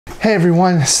Hey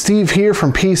everyone, Steve here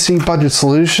from PC Budget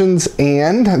Solutions,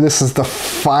 and this is the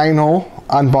final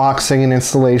unboxing and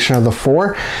installation of the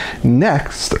 4.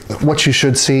 Next, what you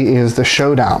should see is the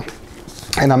showdown.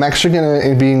 And I'm actually going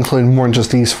to be including more than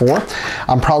just these 4.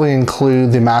 I'm probably going to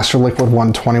include the Master Liquid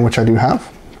 120, which I do have.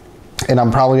 And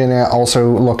I'm probably going to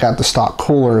also look at the stock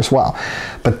cooler as well.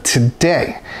 But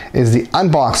today is the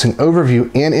unboxing,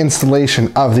 overview, and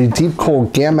installation of the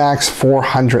Deepcool Gammaxx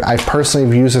 400. I personally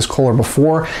have used this cooler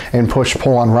before and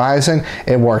push-pull on Ryzen.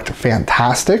 It worked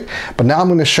fantastic. But now I'm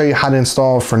going to show you how to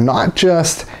install it for not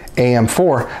just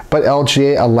AM4, but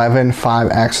LGA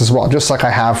 11.5X as well, just like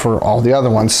I have for all the other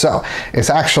ones. So it's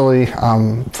actually,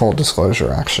 full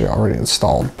disclosure, actually already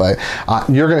installed, but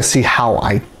you're going to see how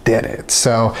I did it.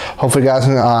 So hopefully you guys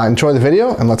enjoy the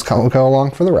video, and let's go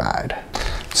along for the ride.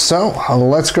 So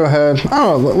let's go ahead,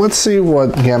 let's see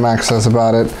what Gammaxx says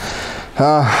about it.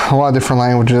 A lot of different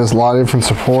languages, a lot of different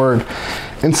support,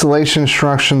 installation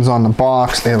instructions on the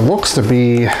box. It looks to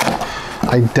be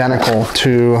identical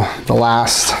to the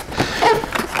last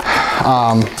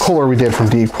cooler we did from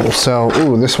Deepcool. So,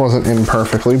 ooh, this wasn't in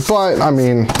perfectly, but I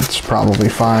mean, it's probably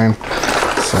fine.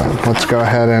 So let's go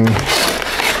ahead and,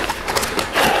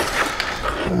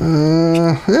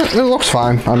 it looks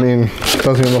fine. I mean, it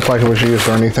doesn't even look like it was used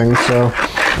or anything. So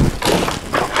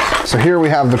here we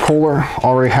have the cooler,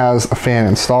 already has a fan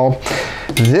installed.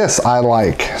 This I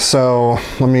like. So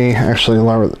let me actually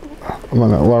I'm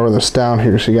gonna lower this down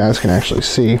here so you guys can actually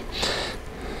see.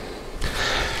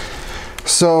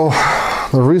 So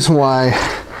the reason why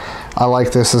I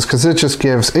like this is because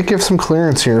it gives some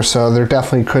clearance here. So there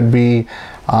definitely could be,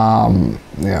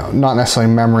 you know, not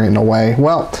necessarily memory in a way.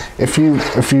 Well,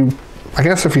 I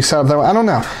guess if you set up that way, I don't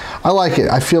know. I like it.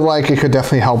 I feel like it could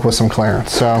definitely help with some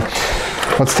clearance. So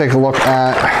let's take a look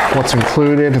at what's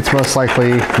included. It's most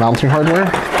likely mounting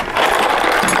hardware.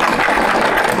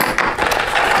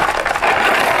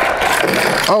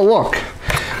 Oh, look,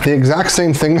 the exact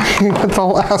same thing with the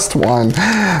last one.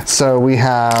 So we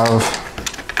have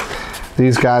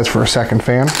these guys for a second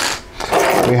fan.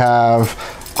 We have,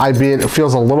 it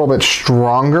feels a little bit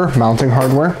stronger mounting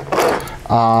hardware.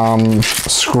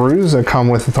 Screws that come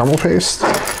with the thermal paste.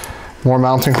 More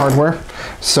mounting hardware.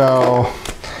 So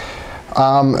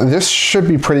this should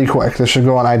be pretty quick. This should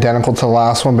go on identical to the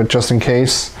last one, but just in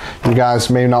case you guys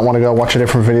may not want to go watch a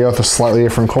different video with a slightly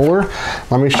different cooler,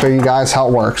 let me show you guys how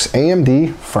it works.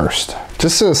 AMD first.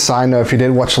 Just as a side note, if you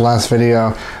did watch the last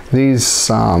video, these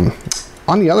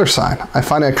on the other side, I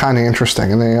find it kind of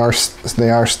interesting, and they are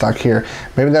stuck here.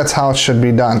 Maybe that's how it should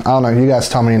be done. I don't know. You guys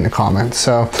tell me in the comments.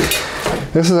 So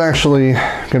this is actually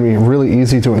going to be really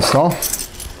easy to install.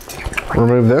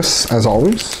 Remove this as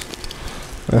always.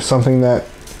 There's something that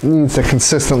needs to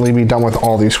consistently be done with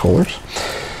all these coolers.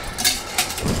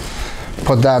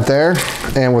 Put that there,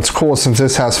 and what's cool is since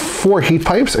this has 4 heat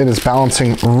pipes, it is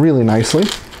balancing really nicely.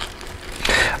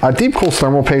 Deepcool's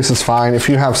thermal paste is fine. If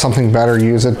you have something better,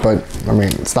 use it, but I mean,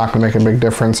 it's not gonna make a big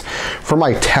difference. For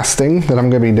my testing that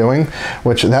I'm gonna be doing,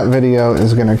 which that video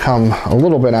is gonna come a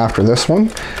little bit after this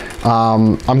one,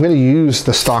 I'm gonna use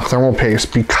the stock thermal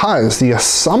paste because the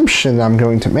assumption that I'm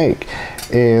going to make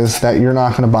is that you're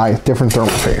not gonna buy different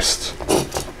thermal paste.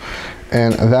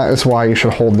 And that is why you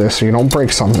should hold this so you don't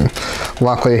break something.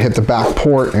 Luckily, I hit the back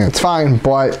port and it's fine,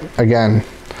 but again,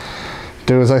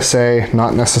 do as I say,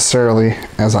 not necessarily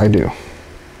as I do.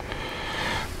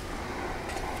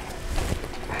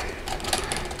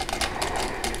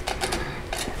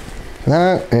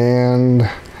 That and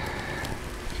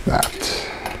that.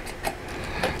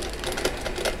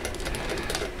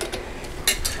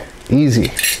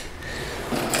 Easy.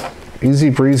 Easy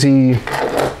breezy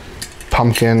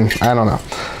pumpkin, I don't know.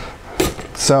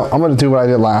 So I'm gonna do what I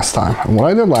did last time. And what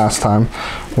I did last time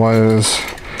was,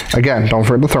 again, don't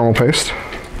forget the thermal paste.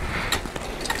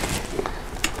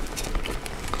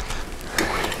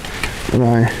 And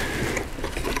I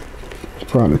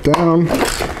brought it down,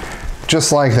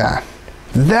 just like that.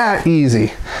 That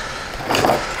easy.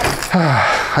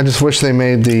 I just wish they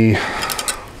made the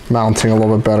mounting a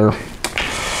little bit better.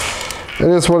 It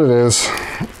is what it is.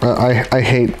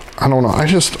 I don't know, I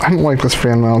don't like this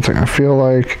fan mounting. I feel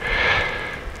like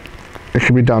it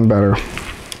could be done better.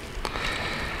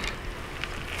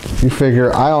 You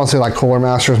figure, I honestly like Cooler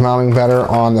Masters mounting better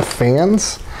on the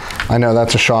fans. I know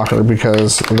that's a shocker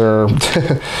because their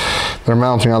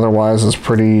mounting otherwise is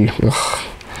pretty, ugh,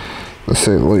 to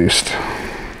say the least.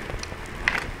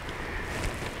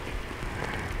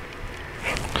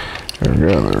 There we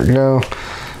go, there we go.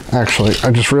 Actually,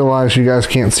 I just realized you guys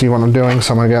can't see what I'm doing,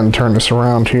 so I'm gonna go ahead and turn this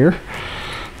around here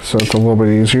so it's a little bit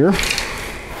easier.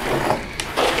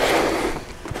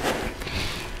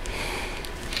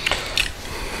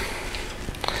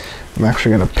 I'm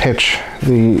actually going to pitch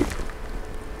the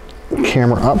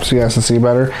camera up so you guys can see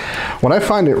better. What I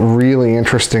find it really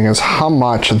interesting is how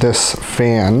much this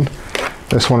fan,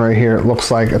 this one right here, it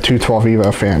looks like a 212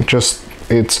 Evo fan. Just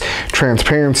its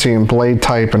transparency and blade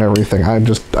type and everything.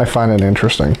 I find it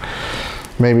interesting.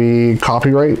 Maybe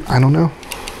copyright, I don't know.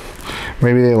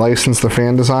 Maybe they licensed the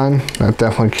fan design. That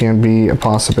definitely can be a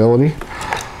possibility.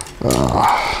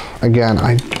 Again,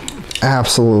 I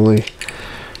absolutely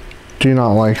do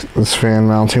not like this fan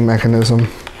mounting mechanism.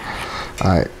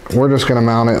 We're just going to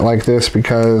mount it like this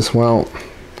because, well,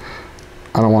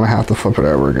 I don't want to have to flip it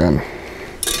over again.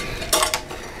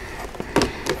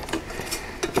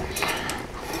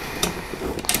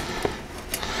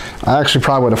 I actually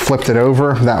probably would have flipped it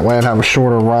over. That way I'd have a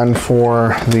shorter run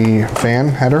for the fan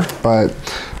header. But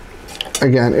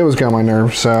again, it was getting on my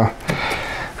nerves. So,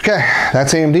 okay,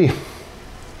 that's AMD.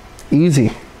 Easy.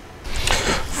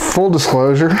 Full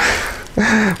disclosure,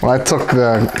 when I took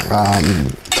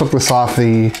this off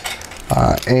the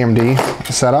AMD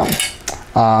setup,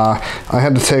 I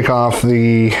had to take off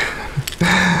the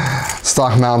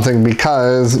stock mounting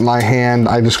because my hand,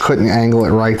 I just couldn't angle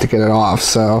it right to get it off.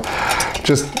 So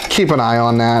just keep an eye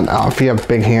on that. If you have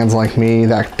big hands like me,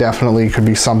 that definitely could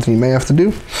be something you may have to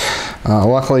do.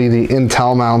 Luckily, the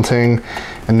Intel mounting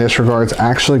in this regard is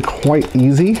actually quite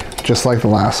easy, just like the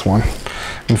last one.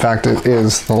 In fact, it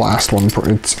is the last one.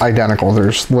 It's identical.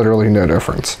 There's literally no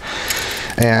difference.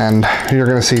 And you're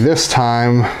going to see this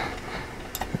time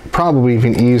probably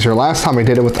even easier. Last time I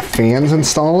did it with the fans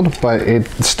installed, but it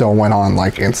still went on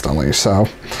like instantly. So,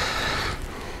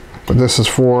 but this is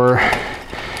for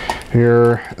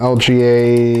your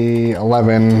LGA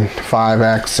 11,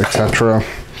 5X, etc.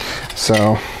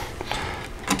 So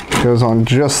it goes on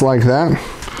just like that.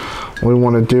 What we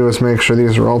want to do is make sure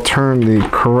these are all turned the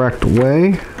correct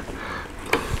way.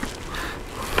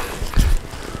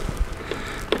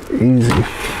 Easy.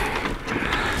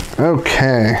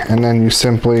 Okay, and then you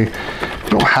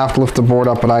don't have to lift the board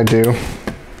up, but I do.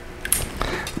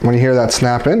 When you hear that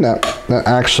snap in, that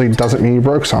actually doesn't mean you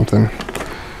broke something.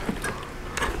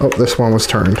 Oh, this one was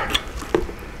turned.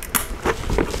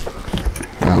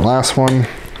 That last one.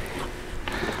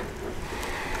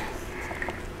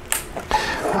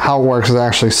 How it works is it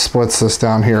actually splits this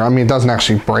down here. I mean, it doesn't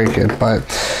actually break it, but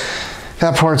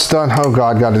that part's done. Oh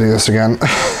God, got to do this again.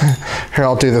 Here,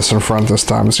 I'll do this in front this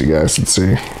time so you guys can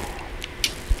see.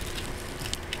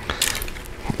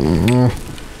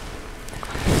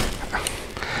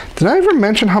 Did I ever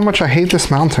mention how much I hate this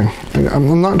mounting?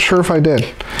 I'm not sure if I did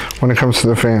when it comes to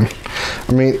the fan.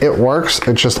 I mean, it works.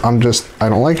 It's just, I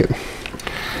don't like it.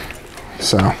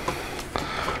 So,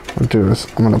 what I'll do is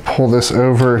I'm going to pull this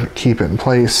over, keep it in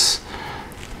place,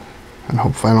 and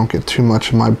hopefully I don't get too much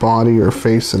of my body or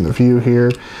face in the view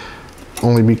here,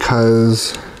 only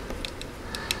because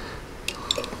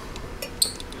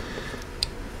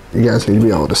you guys need to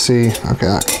be able to see.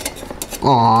 Okay.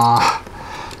 Aww.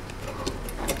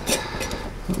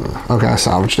 Okay, I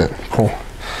salvaged it. Cool.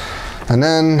 And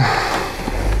then,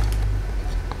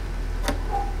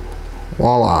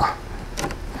 voila.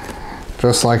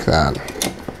 Just like that.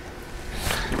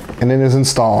 And it is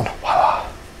installed. Voila.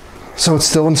 So it's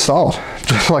still installed,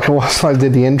 just like it was when I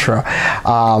did the intro.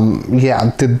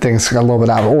 Yeah, did things a little bit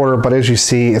out of order, but as you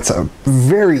see, it's a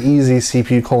very easy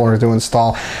CPU cooler to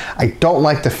install. I don't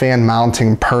like the fan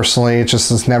mounting personally. It just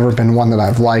has never been one that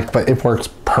I've liked, but it works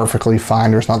perfectly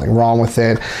fine. There's nothing wrong with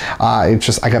it. It's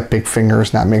just, I got big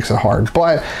fingers and that makes it hard.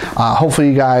 But hopefully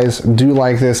you guys do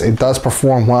like this. It does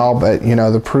perform well, but you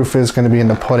know, the proof is going to be in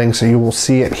the pudding, so you will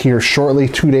see it here shortly,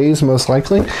 2 days most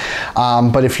likely.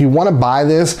 But if you want to buy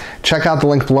this, check out the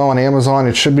link below on Amazon.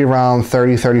 It should be around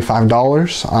 $30,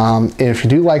 $35. If you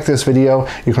do like this video,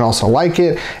 you can also like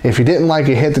it. If you didn't like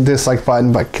it, hit the dislike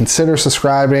button, but consider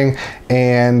subscribing.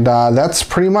 And that's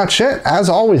pretty much it. As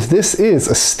always, this is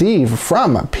Steve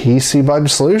from PC Budget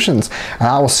Solutions, and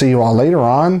I will see you all later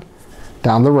on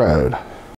down the road.